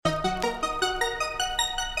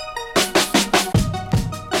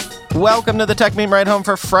Welcome to the Tech Meme Ride Home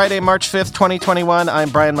for Friday, March 5th, 2021. I'm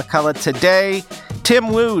Brian McCullough. Today,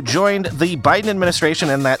 Tim Wu joined the Biden administration,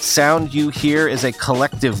 and that sound you hear is a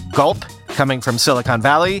collective gulp coming from Silicon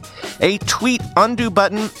Valley. A tweet undo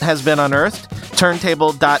button has been unearthed.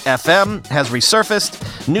 Turntable.fm has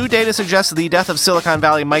resurfaced. New data suggests the death of Silicon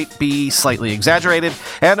Valley might be slightly exaggerated.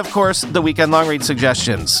 And, of course, the weekend long read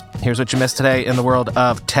suggestions. Here's what you missed today in the world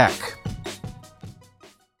of tech.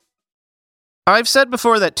 I've said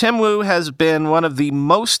before that Tim Wu has been one of the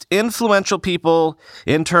most influential people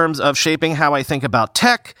in terms of shaping how I think about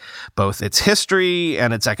tech, both its history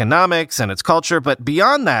and its economics and its culture. But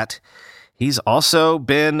beyond that, he's also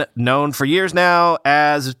been known for years now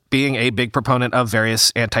as being a big proponent of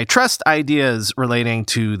various antitrust ideas relating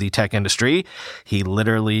to the tech industry. He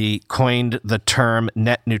literally coined the term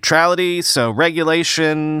net neutrality, so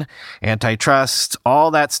regulation, antitrust,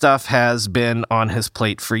 all that stuff has been on his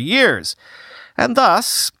plate for years. And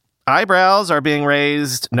thus, eyebrows are being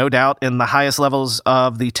raised, no doubt, in the highest levels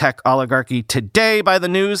of the tech oligarchy today by the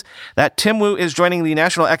news that Tim Wu is joining the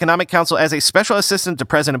National Economic Council as a special assistant to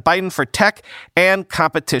President Biden for tech and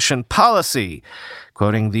competition policy,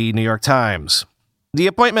 quoting the New York Times. The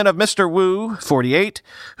appointment of Mr. Wu, 48,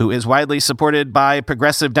 who is widely supported by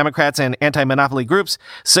progressive Democrats and anti-monopoly groups,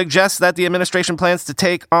 suggests that the administration plans to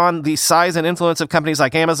take on the size and influence of companies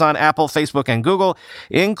like Amazon, Apple, Facebook, and Google,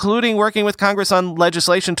 including working with Congress on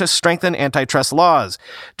legislation to strengthen antitrust laws.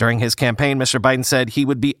 During his campaign, Mr. Biden said he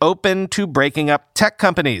would be open to breaking up tech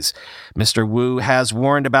companies. Mr. Wu has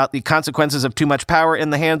warned about the consequences of too much power in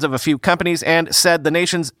the hands of a few companies and said the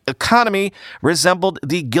nation's economy resembled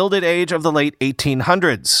the Gilded Age of the late 1800s.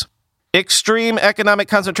 Extreme economic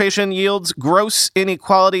concentration yields gross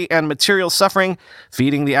inequality and material suffering,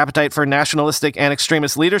 feeding the appetite for nationalistic and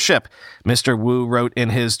extremist leadership. Mr. Wu wrote in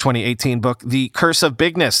his 2018 book, The Curse of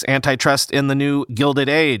Bigness, Antitrust in the New Gilded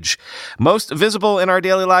Age. Most visible in our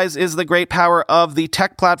daily lives is the great power of the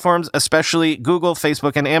tech platforms, especially Google,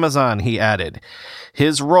 Facebook, and Amazon, he added.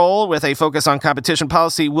 His role, with a focus on competition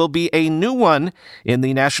policy, will be a new one in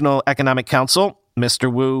the National Economic Council.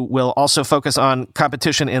 Mr. Wu will also focus on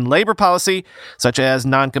competition in labor policy, such as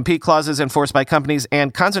non-compete clauses enforced by companies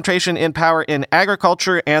and concentration in power in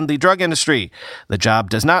agriculture and the drug industry. The job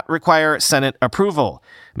does not require Senate approval.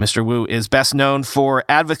 Mr. Wu is best known for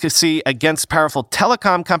advocacy against powerful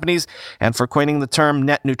telecom companies and for coining the term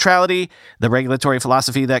net neutrality, the regulatory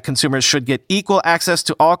philosophy that consumers should get equal access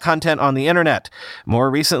to all content on the internet. More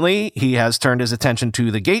recently, he has turned his attention to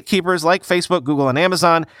the gatekeepers like Facebook, Google, and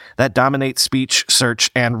Amazon that dominate speech, search,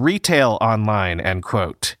 and retail online, end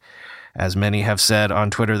quote. As many have said on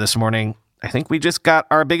Twitter this morning, I think we just got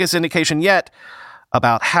our biggest indication yet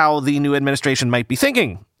about how the new administration might be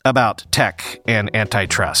thinking about tech and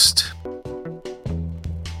antitrust.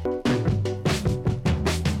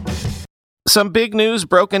 Some big news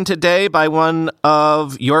broken today by one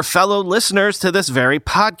of your fellow listeners to this very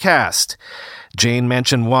podcast. Jane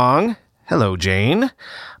Mansion Wong, hello Jane,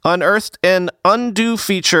 unearthed an undo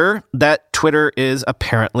feature that Twitter is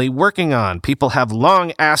apparently working on. People have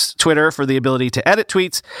long asked Twitter for the ability to edit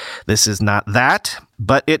tweets. This is not that,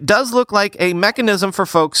 but it does look like a mechanism for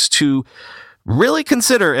folks to really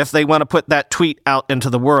consider if they want to put that tweet out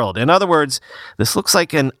into the world. In other words, this looks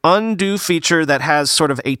like an undo feature that has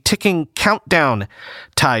sort of a ticking countdown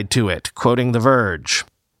tied to it, quoting The Verge.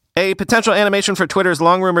 A potential animation for Twitter's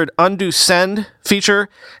long-rumored undo send feature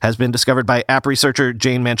has been discovered by app researcher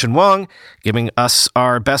Jane Mansion Wong, giving us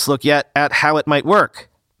our best look yet at how it might work.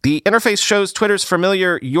 The interface shows Twitter's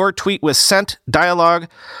familiar "Your tweet was sent" dialog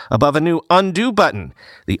above a new undo button.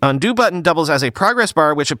 The undo button doubles as a progress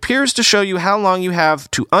bar, which appears to show you how long you have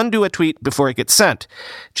to undo a tweet before it gets sent.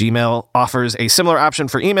 Gmail offers a similar option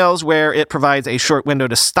for emails, where it provides a short window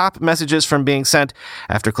to stop messages from being sent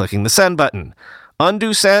after clicking the send button.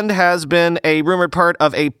 Undo Send has been a rumored part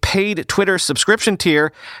of a paid Twitter subscription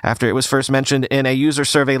tier after it was first mentioned in a user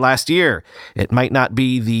survey last year. It might not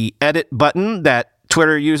be the edit button that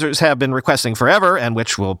Twitter users have been requesting forever, and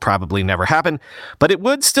which will probably never happen, but it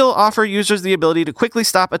would still offer users the ability to quickly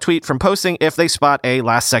stop a tweet from posting if they spot a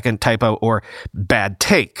last-second typo or bad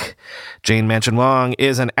take. Jane Mansion Wong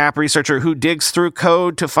is an app researcher who digs through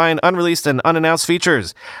code to find unreleased and unannounced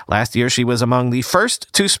features. Last year, she was among the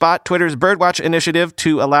first to spot Twitter's Birdwatch initiative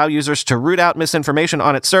to allow users to root out misinformation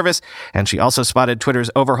on its service, and she also spotted Twitter's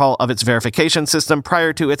overhaul of its verification system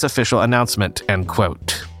prior to its official announcement, end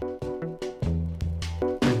quote.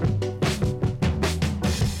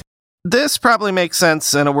 This probably makes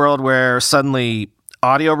sense in a world where suddenly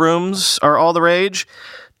audio rooms are all the rage.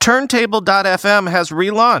 Turntable.fm has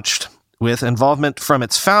relaunched. with involvement from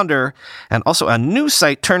its founder, and also a new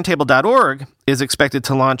site, turntable.org, is expected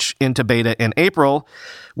to launch into beta in April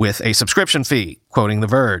with a subscription fee, quoting The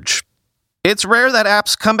Verge. It's rare that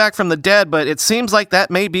apps come back from the dead, but it seems like that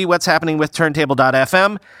may be what's happening with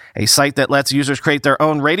Turntable.fm, a site that lets users create their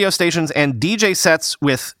own radio stations and DJ sets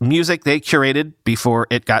with music they curated before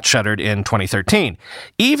it got shuttered in 2013.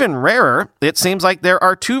 Even rarer, it seems like there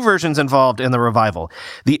are two versions involved in the revival.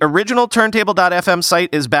 The original Turntable.fm site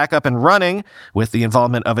is back up and running with the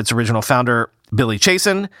involvement of its original founder, Billy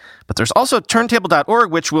Chasen, but there's also Turntable.org,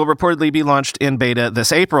 which will reportedly be launched in beta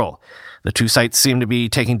this April. The two sites seem to be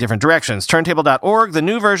taking different directions. Turntable.org, the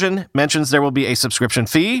new version, mentions there will be a subscription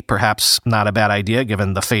fee, perhaps not a bad idea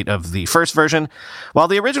given the fate of the first version, while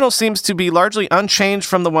the original seems to be largely unchanged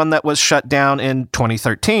from the one that was shut down in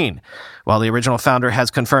 2013. While the original founder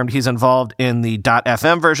has confirmed he's involved in the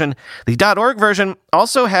 .fm version, the .org version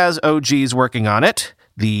also has OGs working on it.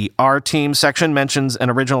 The Our Team section mentions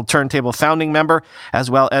an original Turntable founding member,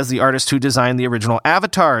 as well as the artist who designed the original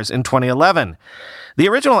avatars in 2011. The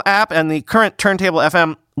original app and the current Turntable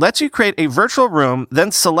FM lets you create a virtual room,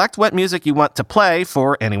 then select what music you want to play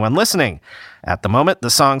for anyone listening. At the moment, the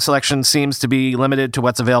song selection seems to be limited to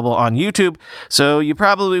what's available on YouTube, so you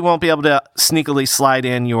probably won't be able to sneakily slide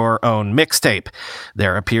in your own mixtape.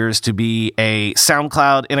 There appears to be a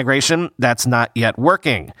SoundCloud integration that's not yet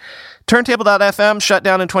working. Turntable.fm shut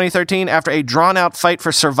down in 2013 after a drawn-out fight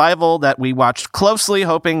for survival that we watched closely,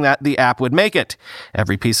 hoping that the app would make it.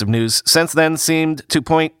 Every piece of news since then seemed to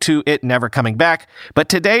point to it never coming back, but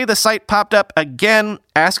today the site popped up again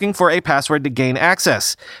asking for a password to gain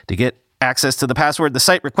access. To get access to the password, the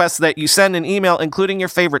site requests that you send an email including your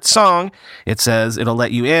favorite song. It says it'll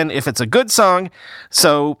let you in if it's a good song,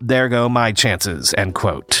 so there go my chances, end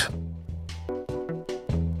quote.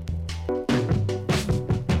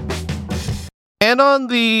 And on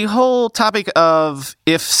the whole topic of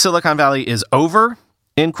if Silicon Valley is over,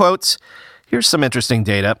 in quotes, here's some interesting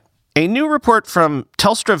data. A new report from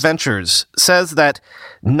Telstra Ventures says that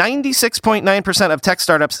 96.9% of tech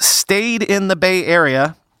startups stayed in the Bay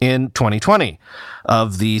Area in 2020.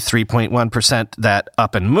 Of the 3.1% that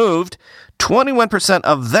up and moved, 21%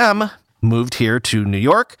 of them moved here to New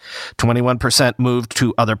York, 21% moved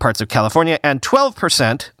to other parts of California, and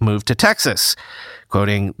 12% moved to Texas.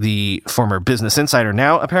 Quoting the former Business Insider,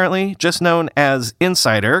 now apparently just known as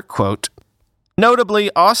Insider, quote, "Notably,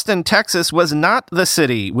 Austin, Texas was not the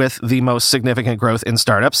city with the most significant growth in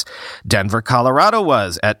startups. Denver, Colorado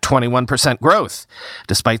was at 21% growth.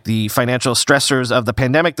 Despite the financial stressors of the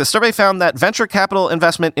pandemic, the survey found that venture capital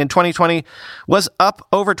investment in 2020 was up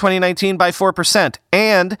over 2019 by 4%.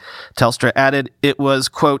 And Telstra added it was,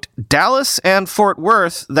 quote, Dallas and Fort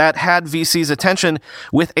Worth that had VC's attention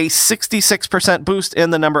with a 66% boost in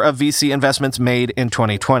the number of VC investments made in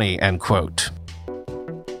 2020, end quote.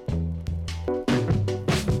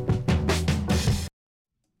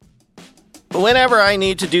 Whenever I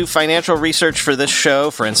need to do financial research for this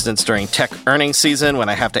show, for instance during tech earnings season when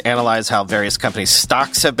I have to analyze how various companies'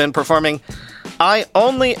 stocks have been performing, I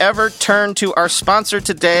only ever turn to our sponsor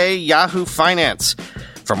today, Yahoo Finance.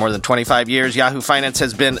 For more than 25 years, Yahoo Finance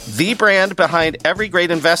has been the brand behind every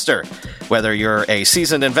great investor. Whether you're a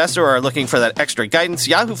seasoned investor or are looking for that extra guidance,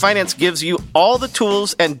 Yahoo Finance gives you all the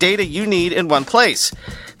tools and data you need in one place.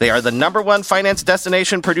 They are the #1 finance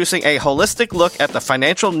destination producing a holistic look at the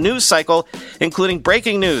financial news cycle, including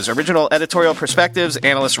breaking news, original editorial perspectives,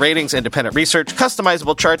 analyst ratings, independent research,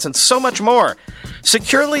 customizable charts, and so much more.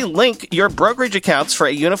 Securely link your brokerage accounts for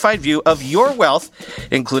a unified view of your wealth,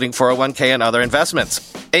 including 401k and other investments.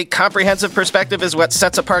 A comprehensive perspective is what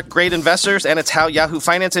sets apart great investors, and it's how Yahoo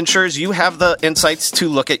Finance ensures you have the insights to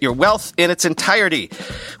look at your wealth in its entirety.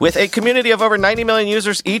 With a community of over 90 million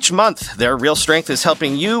users each month, their real strength is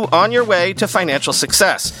helping you on your way to financial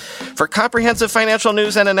success. For comprehensive financial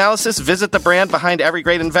news and analysis, visit the brand behind every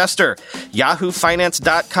great investor,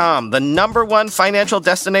 yahoofinance.com, the #1 financial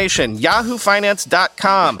destination,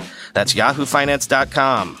 yahoofinance.com. That's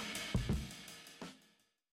yahoofinance.com.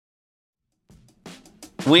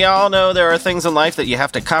 We all know there are things in life that you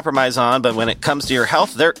have to compromise on, but when it comes to your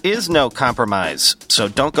health, there is no compromise. So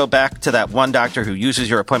don't go back to that one doctor who uses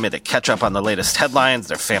your appointment to catch up on the latest headlines,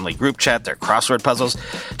 their family group chat, their crossword puzzles,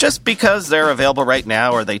 just because they're available right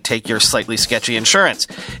now or they take your slightly sketchy insurance.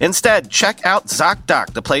 Instead, check out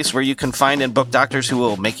ZocDoc, the place where you can find and book doctors who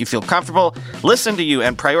will make you feel comfortable, listen to you,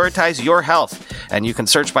 and prioritize your health. And you can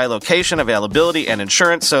search by location, availability, and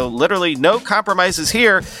insurance, so literally no compromises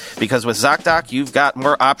here, because with ZocDoc, you've got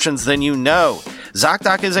more options than you know.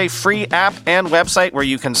 ZocDoc is a free app and website where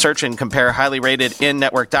you can search and compare highly rated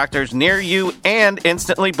in-network doctors near you and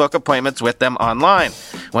instantly book appointments with them online.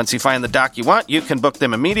 Once you find the doc you want, you can book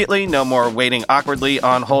them immediately, no more waiting awkwardly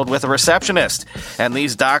on hold with a receptionist. And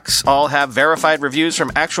these docs all have verified reviews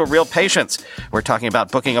from actual real patients. We're talking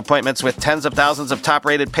about booking appointments with tens of thousands of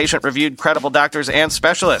top-rated, patient-reviewed, credible doctors and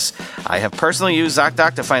specialists. I have personally used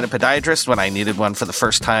ZocDoc to find a podiatrist when I needed one for the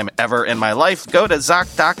first time ever in my life. Go to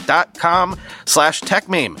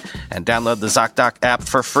ZocDoc.com/techmeme and download the ZocDoc app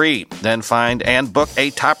for free. Then find and book a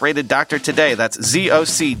top-rated doctor today. That's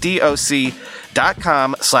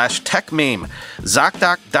ZocDoc.com/techmeme.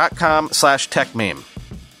 ZocDoc.com/techmeme.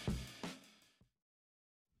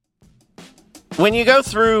 When you go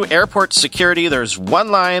through airport security, there's one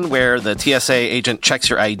line where the TSA agent checks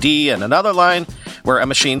your ID and another line where a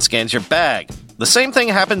machine scans your bag. The same thing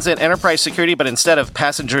happens in enterprise security, but instead of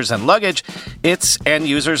passengers and luggage, it's end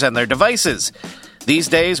users and their devices. These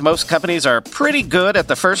days, most companies are pretty good at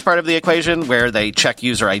the first part of the equation where they check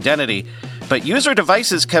user identity, but user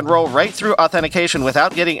devices can roll right through authentication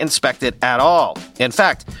without getting inspected at all. In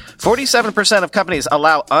fact, 47% of companies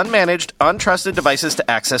allow unmanaged, untrusted devices to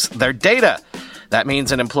access their data. That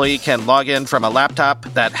means an employee can log in from a laptop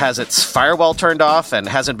that has its firewall turned off and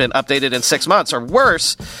hasn't been updated in 6 months. Or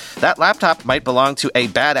worse, that laptop might belong to a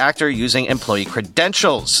bad actor using employee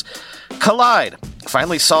credentials. Collide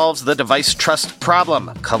finally solves the device trust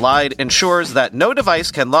problem. Collide ensures that no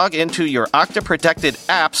device can log into your Okta-protected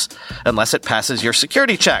apps unless it passes your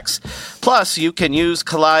security checks. Plus, you can use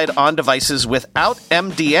Collide on devices without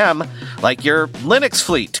MDM, like your Linux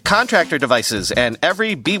fleet, contractor devices, and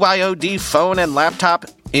every BYOD phone and laptop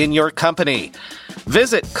in your company.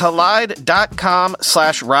 Visit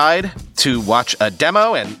collide.com/ride to watch a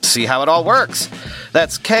demo and see how it all works.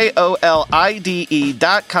 That's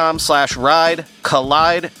KOLIDE.com/ride,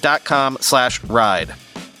 collide.com/ride.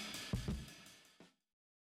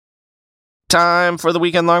 Time for the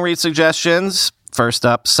weekend long read suggestions. First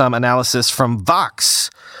up, some analysis from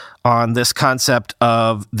Vox on this concept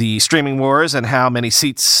of the streaming wars and how many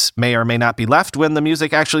seats may or may not be left when the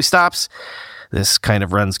music actually stops. This kind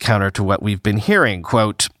of runs counter to what we've been hearing.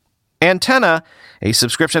 Quote, Antenna, a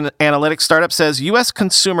subscription analytics startup, says U.S.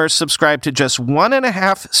 consumers subscribed to just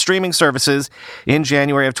 1.5 streaming services in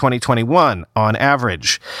January of 2021, on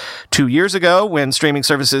average. 2 years ago, when streaming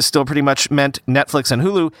services still pretty much meant Netflix and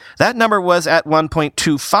Hulu, that number was at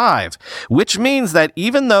 1.25, which means that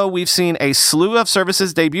even though we've seen a slew of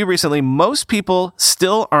services debut recently, most people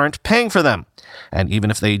still aren't paying for them. And even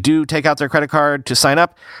if they do take out their credit card to sign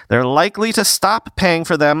up, they're likely to stop paying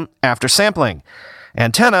for them after sampling.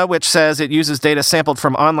 Antenna, which says it uses data sampled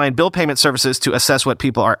from online bill payment services to assess what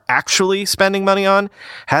people are actually spending money on,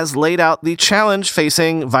 has laid out the challenge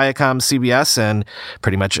facing Viacom, CBS, and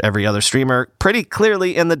pretty much every other streamer pretty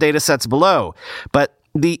clearly in the data sets below. But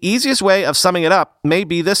the easiest way of summing it up may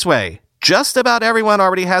be this way. Just about everyone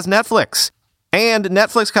already has Netflix. And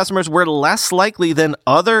Netflix customers were less likely than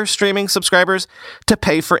other streaming subscribers to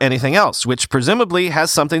pay for anything else, which presumably has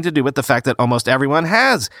something to do with the fact that almost everyone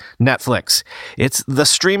has Netflix. It's the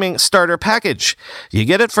streaming starter package. You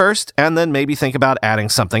get it first, and then maybe think about adding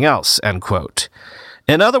something else, end quote.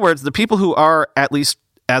 In other words, the people who are, at least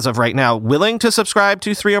as of right now, willing to subscribe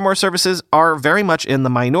to 3 or more services are very much in the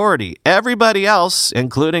minority. Everybody else,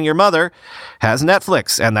 including your mother, has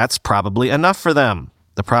Netflix, and that's probably enough for them.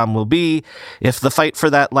 The problem will be if the fight for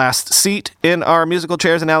that last seat in our musical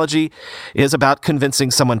chairs analogy is about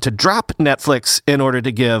convincing someone to drop Netflix in order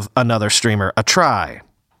to give another streamer a try.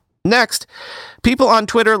 Next, people on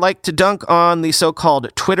Twitter like to dunk on the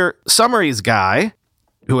so-called Twitter summaries guy,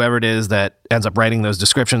 whoever it is that ends up writing those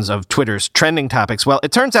descriptions of Twitter's trending topics. Well,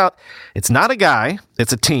 it turns out it's not a guy,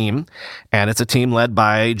 it's a team, and it's a team led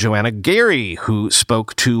by Joanna Gary, who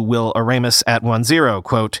spoke to Will Aramis at 10,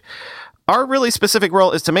 quote, Our really specific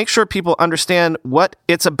role is to make sure people understand what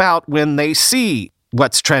it's about when they see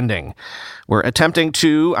what's trending. I'm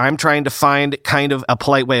trying to find kind of a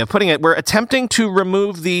polite way of putting it, we're attempting to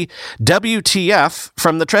remove the WTF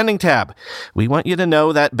from the trending tab. We want you to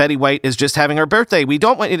know that Betty White is just having her birthday. We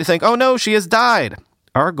don't want you to think, oh no, she has died.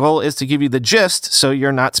 Our goal is to give you the gist so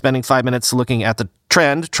you're not spending 5 minutes looking at the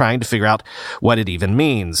trend trying to figure out what it even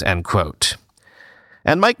means, end quote.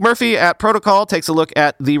 And Mike Murphy at Protocol takes a look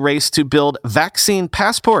at the race to build vaccine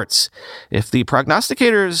passports. If the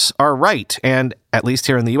prognosticators are right, and at least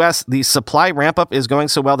here in the U.S., the supply ramp-up is going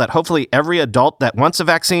so well that hopefully every adult that wants a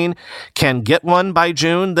vaccine can get one by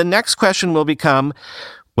June, the next question will become,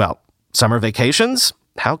 well, summer vacations?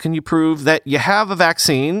 how can you prove that you have a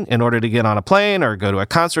vaccine in order to get on a plane or go to a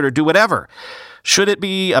concert or do whatever? Should it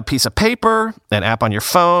be a piece of paper, an app on your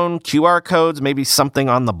phone, QR codes, maybe something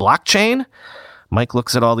on the blockchain? Mike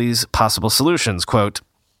looks at all these possible solutions. Quote,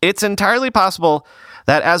 "It's entirely possible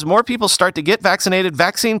that as more people start to get vaccinated,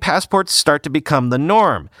 vaccine passports start to become the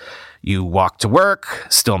norm. You walk to work,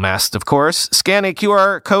 still masked, of course, scan a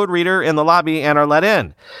QR code reader in the lobby and are let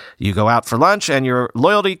in. You go out for lunch and your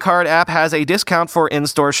loyalty card app has a discount for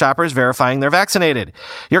in-store shoppers verifying they're vaccinated.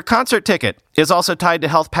 Your concert ticket is also tied to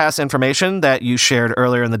Health Pass information that you shared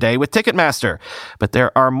earlier in the day with Ticketmaster. But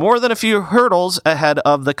there are more than a few hurdles ahead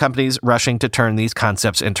of the companies rushing to turn these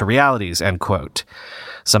concepts into realities," end quote.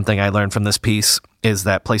 Something I learned from this piece is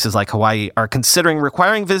that places like Hawaii are considering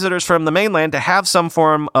requiring visitors from the mainland to have some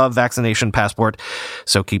form of vaccination passport,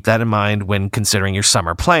 so keep that in mind when considering your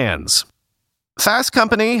summer plans. Fast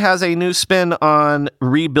Company has a new spin on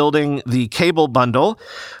rebuilding the cable bundle.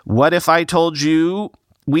 What if I told you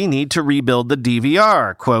we need to rebuild the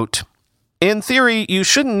DVR? Quote, "In theory, you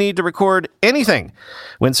shouldn't need to record anything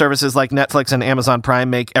when services like Netflix and Amazon Prime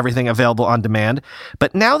make everything available on demand.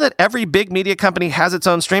 But now that every big media company has its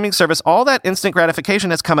own streaming service, all that instant gratification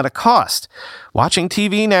has come at a cost. Watching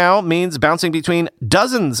TV now means bouncing between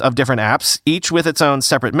dozens of different apps, each with its own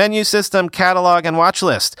separate menu system, catalog, and watch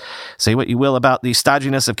list. Say what you will about the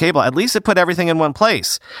stodginess of cable, at least it put everything in one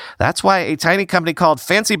place. That's why a tiny company called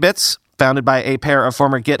Fancy Bits, founded by a pair of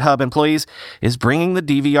former GitHub employees, is bringing the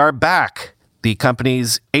DVR back. The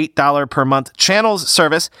company's $8 per month channels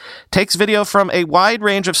service takes video from a wide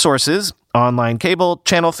range of sources, online cable,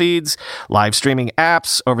 channel feeds, live streaming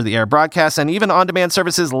apps, over-the-air broadcasts, and even on-demand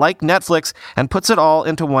services like Netflix, and puts it all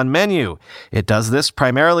into one menu. It does this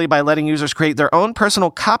primarily by letting users create their own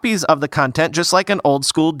personal copies of the content, just like an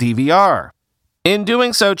old-school DVR. In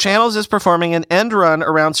doing so, Channels is performing an end run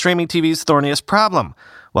around streaming TV's thorniest problem.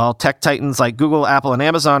 While tech titans like Google, Apple, and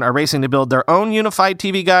Amazon are racing to build their own unified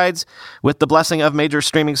TV guides with the blessing of major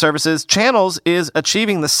streaming services, Channels is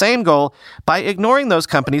achieving the same goal by ignoring those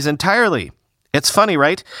companies entirely. It's funny,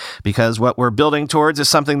 right? Because what we're building towards is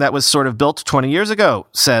something that was sort of built 20 years ago,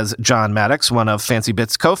 says John Maddox, one of Fancy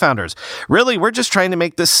Bits' co-founders. Really, we're just trying to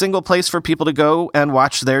make this single place for people to go and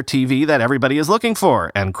watch their TV that everybody is looking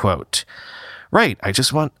for, end quote. Right, I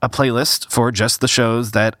just want a playlist for just the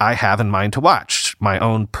shows that I have in mind to watch. My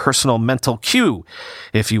own personal mental queue,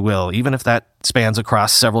 if you will, even if that spans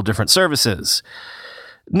across several different services.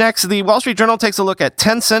 Next, the Wall Street Journal takes a look at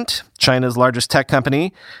Tencent, China's largest tech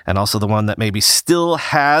company, and also the one that maybe still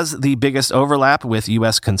has the biggest overlap with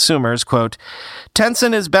U.S. consumers. Quote,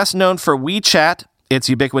 "Tencent is best known for WeChat, its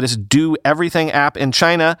ubiquitous Do Everything app in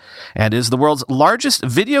China, and is the world's largest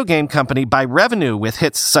video game company by revenue, with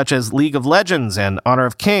hits such as League of Legends and Honor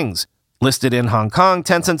of Kings. Listed in Hong Kong,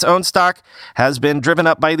 Tencent's own stock has been driven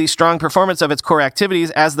up by the strong performance of its core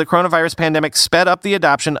activities as the coronavirus pandemic sped up the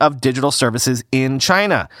adoption of digital services in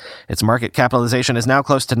China. Its market capitalization is now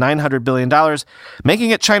close to $900 billion,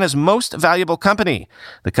 making it China's most valuable company.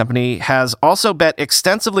 The company has also bet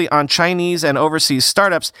extensively on Chinese and overseas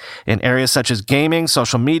startups in areas such as gaming,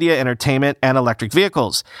 social media, entertainment, and electric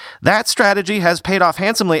vehicles. That strategy has paid off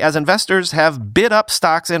handsomely as investors have bid up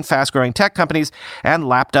stocks in fast-growing tech companies and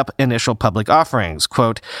lapped up initial public offerings.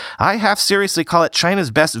 Quote, "I half seriously call it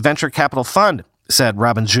China's best venture capital fund," said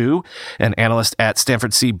Robin Zhu, an analyst at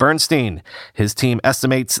Stanford C. Bernstein. His team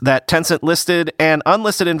estimates that Tencent listed and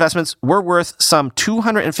unlisted investments were worth some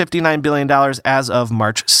 $259 billion as of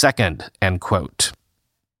March 2nd, end quote.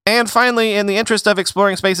 And finally, in the interest of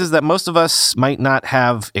exploring spaces that most of us might not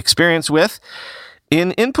have experience with,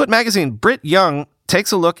 in Input Magazine, Britt Young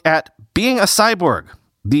takes a look at being a cyborg,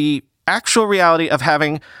 the actual reality of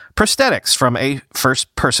having prosthetics from a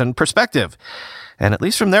first-person perspective. And at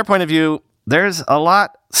least from their point of view, there's a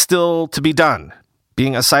lot still to be done.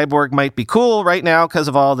 Being a cyborg might be cool right now because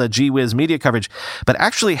of all the gee-whiz media coverage, but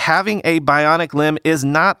actually having a bionic limb is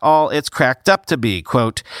not all it's cracked up to be.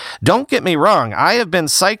 Quote, "Don't get me wrong, I have been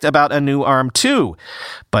psyched about a new arm too,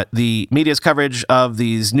 but the media's coverage of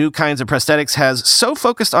these new kinds of prosthetics has so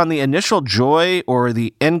focused on the initial joy or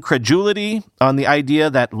the incredulity on the idea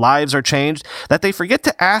that lives are changed that they forget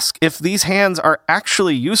to ask if these hands are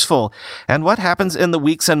actually useful and what happens in the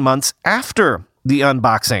weeks and months after the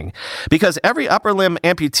unboxing. Because every upper limb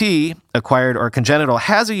amputee, acquired or congenital,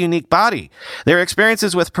 has a unique body. Their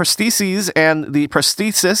experiences with prostheses and the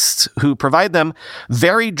prosthetists who provide them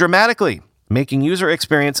vary dramatically, making user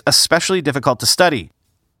experience especially difficult to study.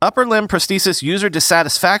 upper limb prosthesis user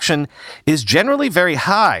dissatisfaction is generally very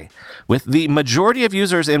high, with the majority of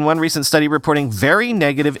users in one recent study reporting very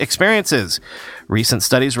negative experiences. Recent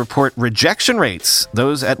studies report rejection rates,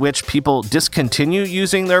 those at which people discontinue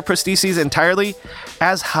using their prostheses entirely,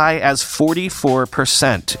 as high as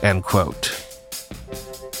 44%, end quote.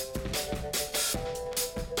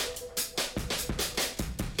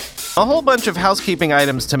 A whole bunch of housekeeping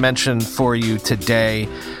items to mention for you today.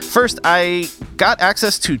 First, I got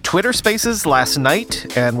access to Twitter Spaces last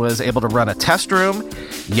night and was able to run a test room.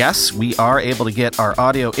 Yes, we are able to get our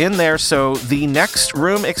audio in there, so the next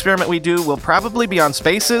room experiment we do will probably be on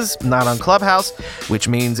Spaces, not on Clubhouse, which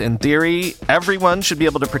means, in theory, everyone should be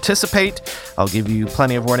able to participate. I'll give you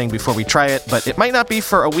plenty of warning before we try it, but it might not be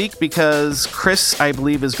for a week because Chris, I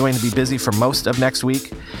believe, is going to be busy for most of next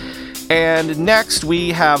week. And next, we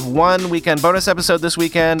have one weekend bonus episode this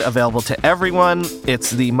weekend available to everyone.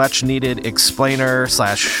 It's the much-needed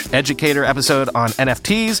explainer/educator episode on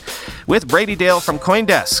NFTs with Brady Dale from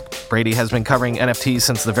CoinDesk. Brady has been covering NFTs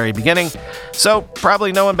since the very beginning, so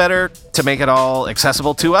probably no one better to make it all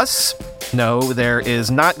accessible to us. No, there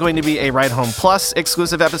is not going to be a Ride Home Plus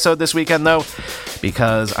exclusive episode this weekend, though,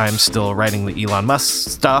 because I'm still writing the Elon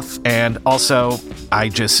Musk stuff, and also I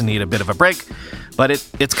just need a bit of a break. But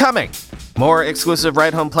it's coming. More exclusive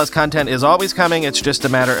Ride Home Plus content is always coming. It's just a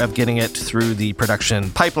matter of getting it through the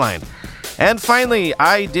production pipeline. And finally,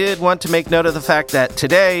 I did want to make note of the fact that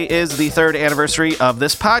today is the 3rd anniversary of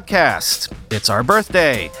this podcast. It's our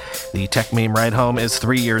birthday. The Tech Meme Ride Home is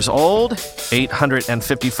 3 years old,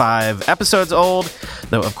 855 episodes old,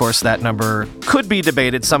 though of course that number could be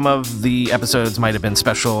debated. Some of the episodes might have been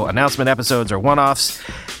special announcement episodes or one-offs.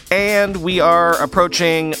 And we are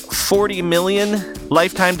approaching 40 million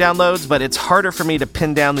lifetime downloads, but it's harder for me to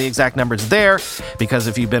pin down the exact numbers there, because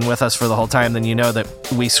if you've been with us for the whole time, then you know that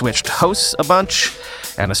we switched hosts a bunch,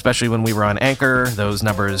 and especially when we were on Anchor, those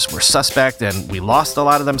numbers were suspect, and we lost a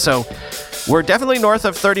lot of them, so we're definitely north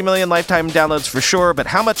of 30 million lifetime downloads for sure, but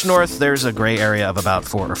how much north? There's a gray area of about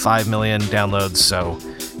 4 or 5 million downloads, so,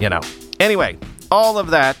 you know. Anyway, all of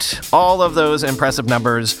that, all of those impressive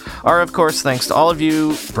numbers are, of course, thanks to all of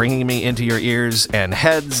you bringing me into your ears and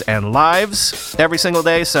heads and lives every single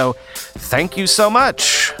day. So thank you so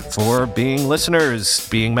much for being listeners,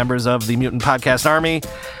 being members of the Mutant Podcast Army.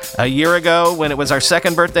 A year ago, when it was our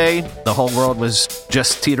 2nd birthday, the whole world was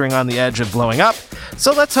just teetering on the edge of blowing up.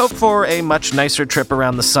 So let's hope for a much nicer trip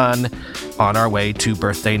around the sun on our way to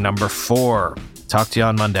birthday number 4. Talk to you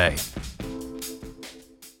on Monday.